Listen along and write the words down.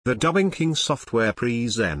The Dubbing King software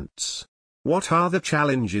presents What are the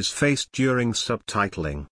challenges faced during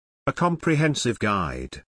subtitling? A comprehensive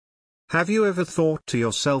guide. Have you ever thought to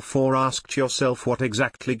yourself or asked yourself what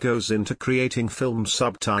exactly goes into creating film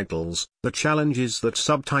subtitles, the challenges that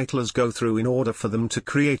subtitlers go through in order for them to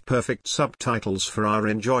create perfect subtitles for our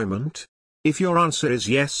enjoyment? If your answer is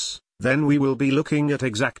yes, then we will be looking at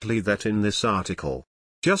exactly that in this article.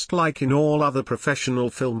 Just like in all other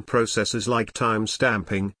professional film processes like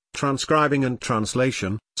time-stamping, transcribing and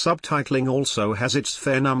translation, subtitling also has its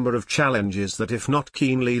fair number of challenges that if not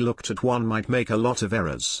keenly looked at one might make a lot of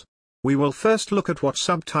errors. We will first look at what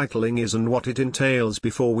subtitling is and what it entails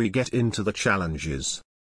before we get into the challenges.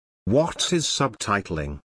 What is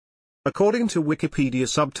subtitling? According to Wikipedia,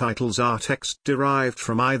 subtitles are text derived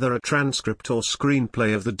from either a transcript or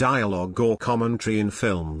screenplay of the dialogue or commentary in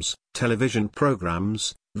films, television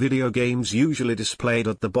programs, video games usually displayed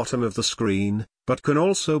at the bottom of the screen, but can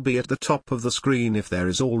also be at the top of the screen if there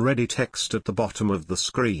is already text at the bottom of the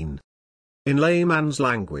screen. In layman's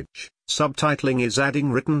language, subtitling is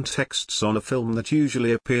adding written texts on a film that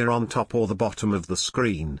usually appear on top or the bottom of the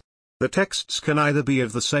screen. The texts can either be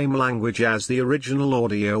of the same language as the original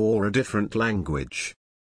audio or a different language.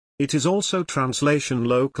 It is also translation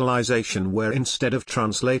localization, where instead of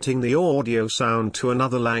translating the audio sound to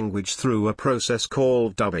another language through a process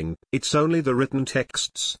called dubbing, it's only the written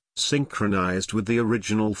texts, synchronized with the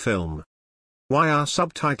original film. Why are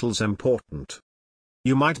subtitles important?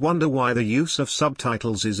 You might wonder why the use of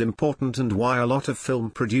subtitles is important and why a lot of film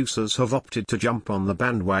producers have opted to jump on the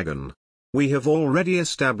bandwagon. We have already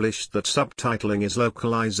established that subtitling is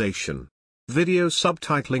localization. Video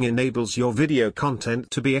subtitling enables your video content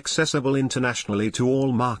to be accessible internationally to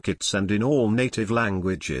all markets and in all native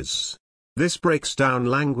languages. This breaks down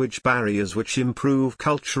language barriers, which improve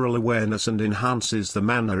cultural awareness and enhances the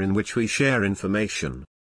manner in which we share information.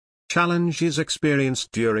 Challenges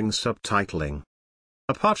experienced during subtitling.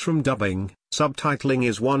 Apart from dubbing, subtitling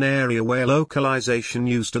is one area where localization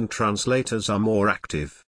used and translators are more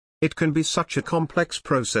active. It can be such a complex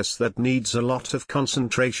process that needs a lot of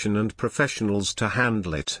concentration and professionals to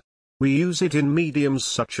handle it. We use it in mediums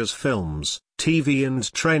such as films, TV and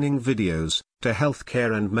training videos, to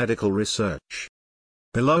healthcare and medical research.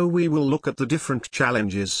 Below we will look at the different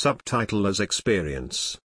challenges subtitlers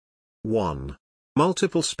experience. 1.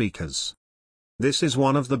 Multiple speakers. This is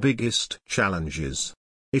one of the biggest challenges.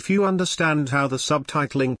 If you understand how the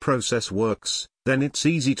subtitling process works, then it's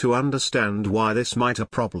easy to understand why this might be a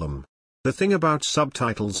problem. The thing about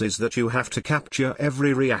subtitles is that you have to capture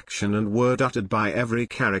every reaction and word uttered by every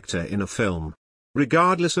character in a film.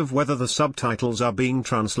 Regardless of whether the subtitles are being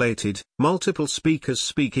translated, multiple speakers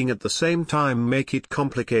speaking at the same time make it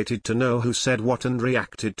complicated to know who said what and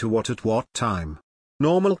reacted to what at what time.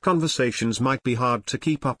 Normal conversations might be hard to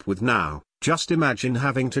keep up with now. Just imagine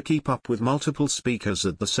having to keep up with multiple speakers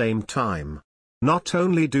at the same time. Not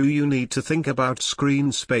only do you need to think about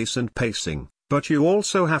screen space and pacing, but you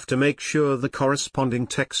also have to make sure the corresponding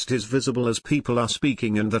text is visible as people are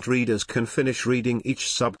speaking and that readers can finish reading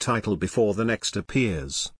each subtitle before the next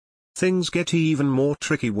appears. Things get even more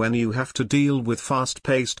tricky when you have to deal with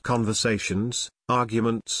fast-paced conversations,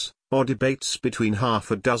 arguments, or debates between half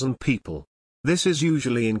a dozen people. This is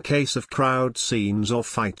usually in case of crowd scenes or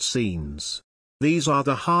fight scenes. These are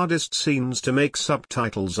the hardest scenes to make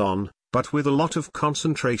subtitles on, but with a lot of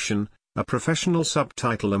concentration, a professional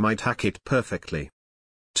subtitler might hack it perfectly.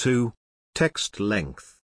 2. Text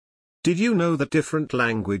length. Did you know that different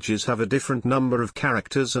languages have a different number of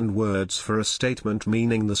characters and words for a statement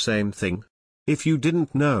meaning the same thing? If you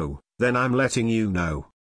didn't know, then I'm letting you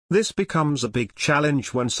know. This becomes a big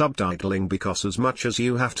challenge when subtitling because as much as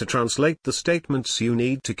you have to translate the statements, you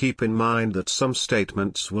need to keep in mind that some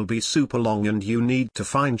statements will be super long and you need to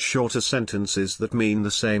find shorter sentences that mean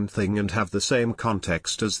the same thing and have the same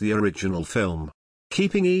context as the original film.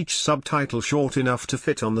 Keeping each subtitle short enough to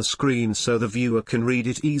fit on the screen so the viewer can read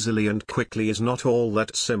it easily and quickly is not all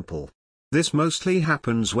that simple. This mostly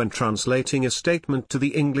happens when translating a statement to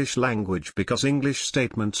the English language because English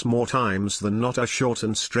statements more times than not are short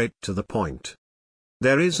and straight to the point.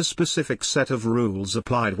 There is a specific set of rules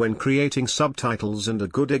applied when creating subtitles, and a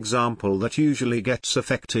good example that usually gets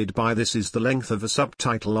affected by this is the length of a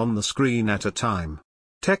subtitle on the screen at a time.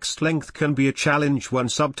 Text length can be a challenge when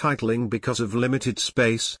subtitling because of limited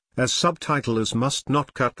space, as subtitlers must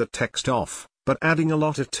not cut the text off, but adding a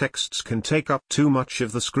lot of texts can take up too much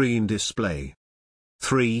of the screen display.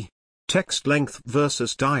 3. Text length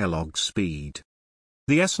versus dialogue speed.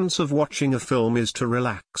 The essence of watching a film is to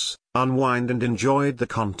relax, unwind and enjoy the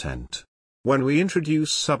content. When we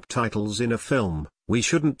introduce subtitles in a film, we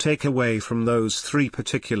shouldn't take away from those three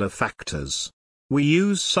particular factors. We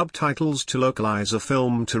use subtitles to localize a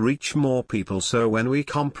film to reach more people, so when we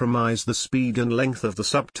compromise the speed and length of the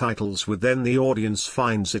subtitles then the audience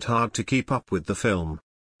finds it hard to keep up with the film.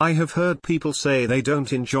 I have heard people say they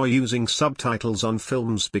don't enjoy using subtitles on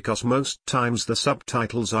films because most times the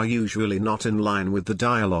subtitles are usually not in line with the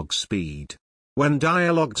dialogue speed. When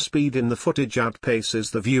dialogue speed in the footage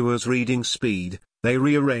outpaces the viewer's reading speed, they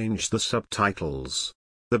rearrange the subtitles.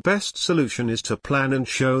 The best solution is to plan and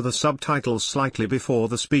show the subtitles slightly before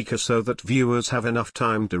the speaker so that viewers have enough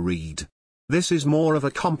time to read. This is more of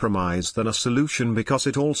a compromise than a solution because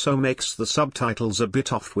it also makes the subtitles a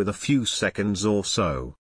bit off with a few seconds or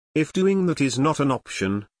so. If doing that is not an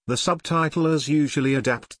option, the subtitlers usually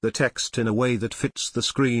adapt the text in a way that fits the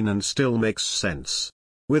screen and still makes sense.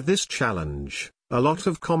 With this challenge, a lot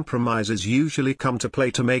of compromises usually come to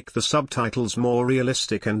play to make the subtitles more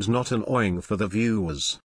realistic and not annoying for the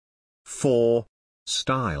viewers. 4.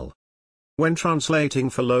 Style. When translating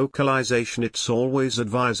for localization, it's always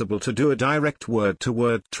advisable to do a direct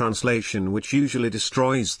word-to-word translation, which usually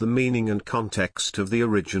destroys the meaning and context of the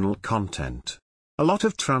original content. A lot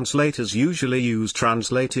of translators usually use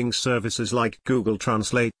translating services like Google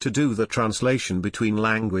Translate to do the translation between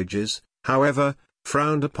languages, however,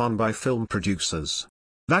 frowned upon by film producers.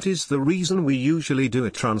 That is the reason we usually do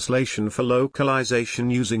a translation for localization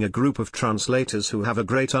using a group of translators who have a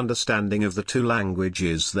great understanding of the two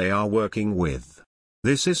languages they are working with.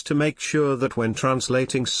 This is to make sure that when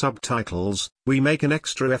translating subtitles, we make an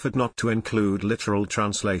extra effort not to include literal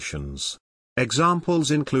translations.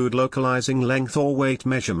 Examples include localizing length or weight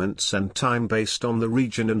measurements and time based on the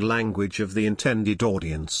region and language of the intended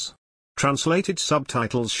audience. Translated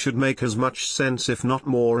subtitles should make as much sense if not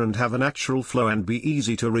more and have a natural flow and be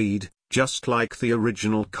easy to read, just like the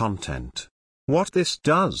original content. What this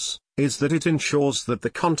does, is that it ensures that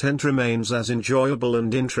the content remains as enjoyable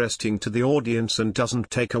and interesting to the audience and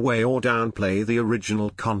doesn't take away or downplay the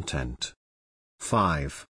original content.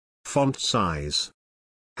 5. Font size.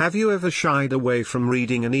 Have you ever shied away from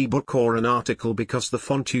reading an ebook or an article because the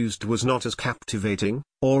font used was not as captivating,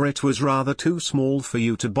 or it was rather too small for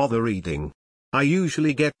you to bother reading? I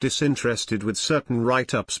usually get disinterested with certain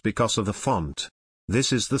write-ups because of the font.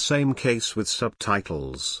 This is the same case with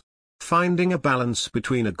subtitles. Finding a balance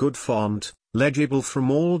between a good font, legible from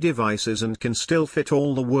all devices and can still fit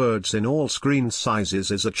all the words in all screen sizes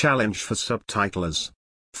is a challenge for subtitlers.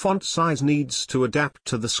 Font size needs to adapt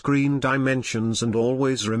to the screen dimensions and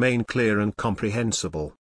always remain clear and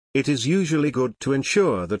comprehensible. It is usually good to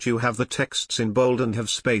ensure that you have the texts in bold and have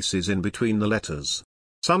spaces in between the letters.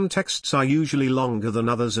 Some texts are usually longer than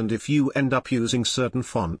others, and if you end up using certain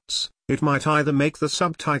fonts, it might either make the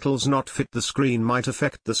subtitles not fit the screen, might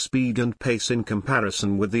affect the speed and pace in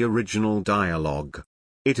comparison with the original dialogue.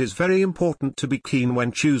 It is very important to be keen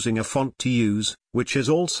when choosing a font to use, which is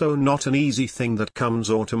also not an easy thing that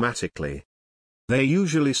comes automatically. They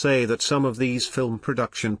usually say that some of these film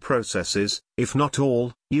production processes, if not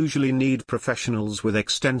all, usually need professionals with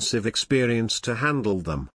extensive experience to handle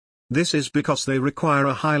them. This is because they require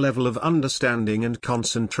a high level of understanding and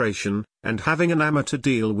concentration, and having an amateur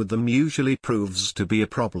deal with them usually proves to be a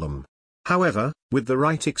problem. However, with the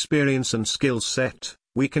right experience and skill set,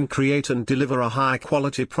 we can create and deliver a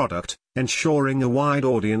high-quality product, ensuring a wide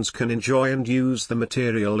audience can enjoy and use the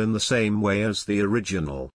material in the same way as the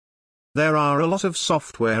original. There are a lot of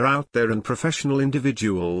software out there and professional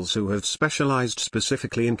individuals who have specialized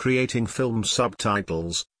specifically in creating film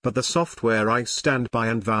subtitles, but the software I stand by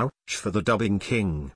and vouch for the Dubbing King.